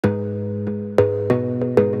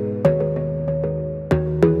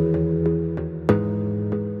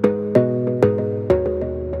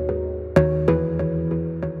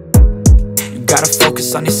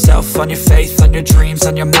on yourself, on your faith, on your dreams,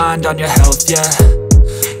 on your mind, on your health, yeah.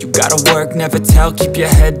 You gotta work, never tell, keep your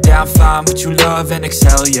head down, find what you love and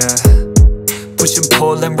excel, yeah. Push and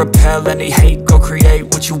pull and repel any hate, go create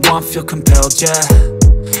what you want, feel compelled, yeah.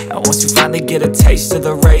 And once you finally get a taste of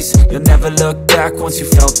the race, you'll never look back once you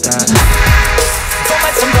felt that. Don't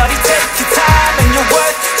let somebody take your time and your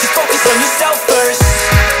worth, just focus on yourself first.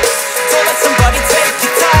 Don't let somebody take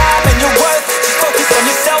your time and your worth, just focus on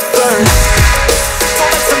yourself first. Don't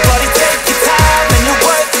let somebody take your time and your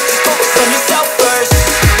worth, just focus on yourself first.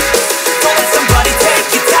 Don't let somebody take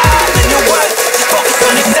your time and your worth, just focus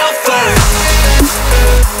on yourself first.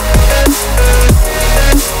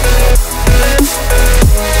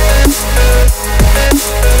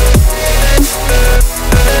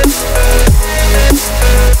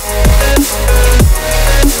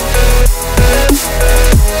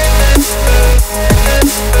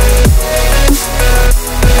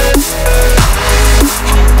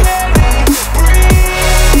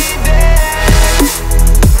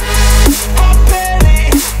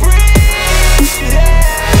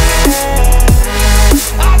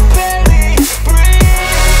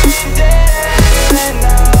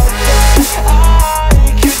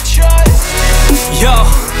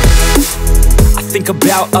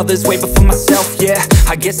 About others way before myself, yeah.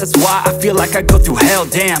 I guess that's why I feel like I go through hell,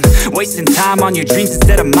 damn. Wasting time on your dreams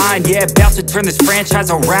instead of mine, yeah. About to turn this franchise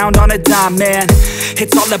around on a dime, man.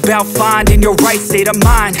 It's all about finding your right state of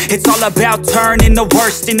mind. It's all about turning the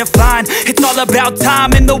worst into fine. It's all about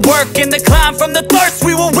time and the work and the climb. From the thirst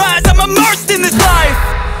we will rise, I'm immersed in this life.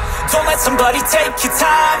 Don't let somebody take your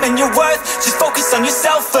time and your worth, just focus on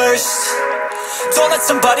yourself first. Don't let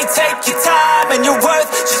somebody take your time and your worth,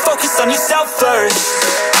 just focus on yourself first.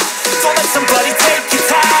 Don't let somebody take your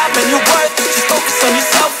time and your worth, just focus on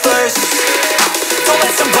yourself first. Don't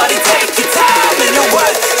let somebody take your time and your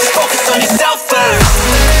worth, just focus on yourself first.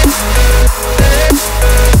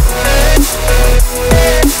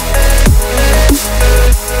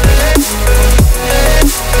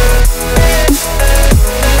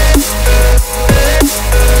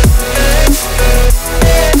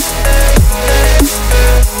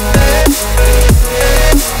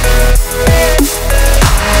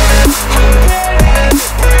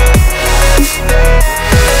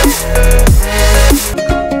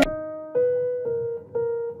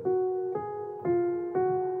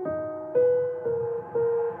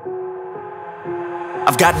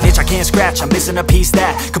 I've got an itch I can't scratch, I'm missing a piece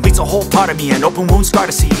that completes a whole part of me, an open wound scar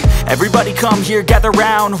to see. Everybody come here, gather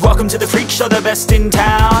round, welcome to the freak show, the best in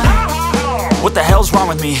town. What the hell's wrong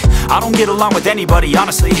with me? I don't get along with anybody,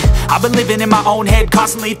 honestly. I've been living in my own head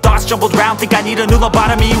constantly, thoughts jumbled round, think I need a new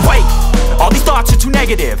lobotomy. Wait, all these thoughts are too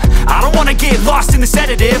negative, I don't wanna get lost in the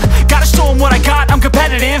sedative. Gotta show them what I got, I'm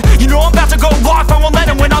competitive. You know I'm about to go off, I won't let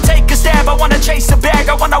them win, I'll take a stab. I wanna chase a bag,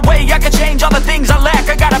 I wanna weigh, I can change all the things I lack.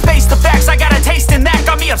 I gotta face the facts, I got a taste in that.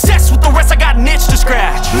 Got me obsessed with the rest, I got an itch to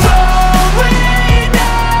scratch. I'll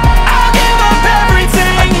give up everything.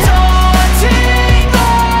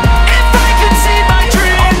 If I could see my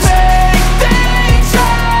dreams, I'll make things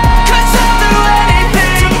right. 'Cause I'll do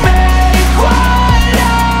anything to make what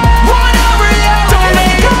I want a reality. Don't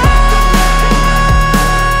let go.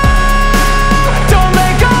 Don't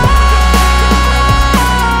let go.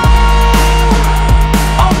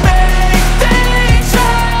 I'll make things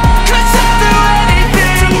right. 'Cause I'll do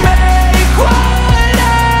anything to make what I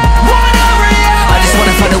want a reality. I just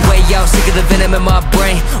wanna find a way out, sick of the venom in my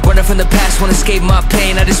brain. Running from the past, wanna escape my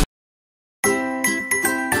pain. I just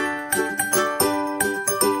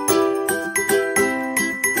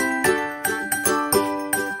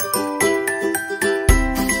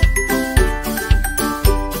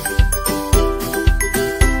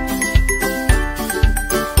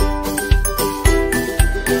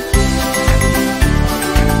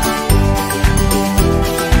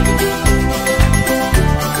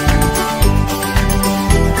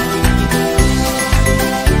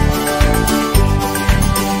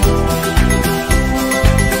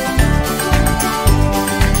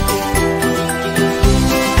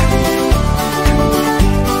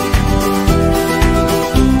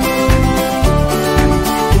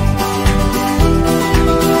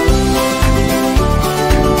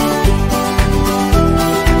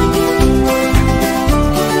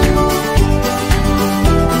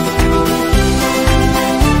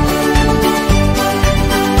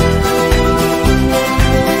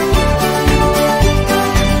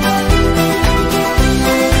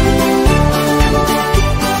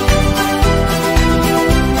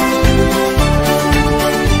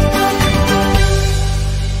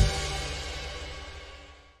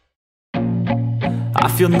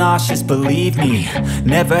feel nauseous, believe me.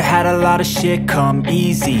 Never had a lot of shit come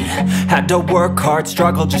easy. Had to work hard,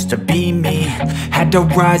 struggle just to be me. Had to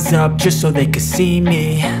rise up just so they could see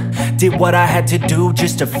me. Did what I had to do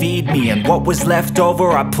just to feed me. And what was left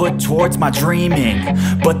over I put towards my dreaming.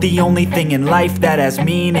 But the only thing in life that has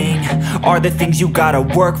meaning are the things you gotta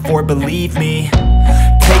work for, believe me.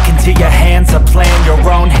 Take into your hands a plan, your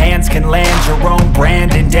own hands can land your own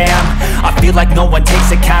brand. And damn, I feel like no one takes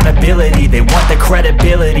accountability. They want the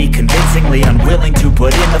credibility, convincingly unwilling to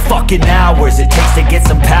put in the fucking hours it takes to get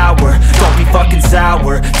some power. Don't be fucking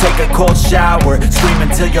sour, take a cold shower. Scream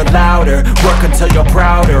until you're louder, work until you're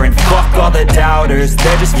prouder. And fuck all the doubters,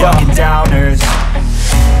 they're just fucking downers.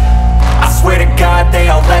 I swear to God they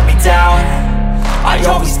all let me down. I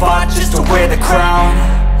always fought just to wear the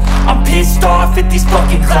crown. I'm pissed off at these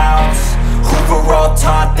fucking clowns who were all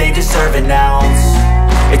taught they deserve an ounce.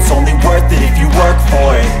 It's only worth it if you work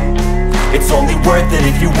for it. It's only worth it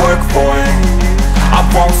if you work for it. I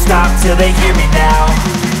won't stop till they hear me now.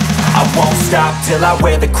 I won't stop till I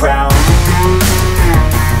wear the crown.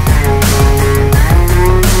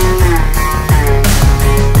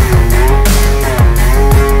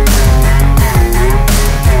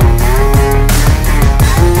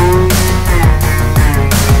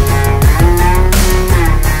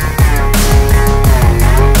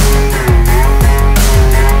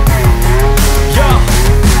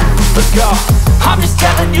 I'm just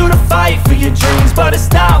telling you to fight for your dreams, but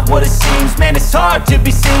it's not what it seems. Man, it's hard to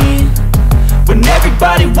be seen when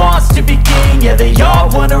everybody wants to be king. Yeah, they all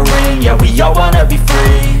wanna ring, yeah, we all wanna be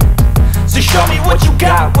free. So show me what you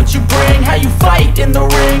got, what you bring, how you fight in the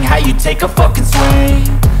ring, how you take a fucking swing.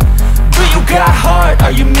 Do you got heart,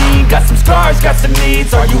 are you mean? Got some scars, got some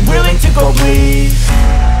needs, are you willing to go bleed?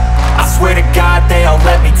 I swear to God they all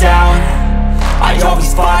let me down. I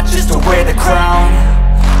always fought just to wear the crown.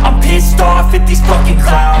 I'm pissed off at these fucking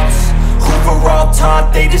clowns who were all taught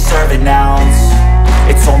they deserve an ounce.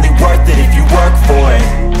 It's only worth it if you work for it.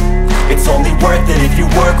 It's only worth it if you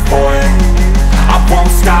work for it. I won't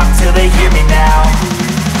stop till they hear me now.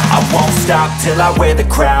 I won't stop till I wear the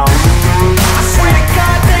crown. I swear to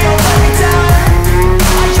God they all let me down.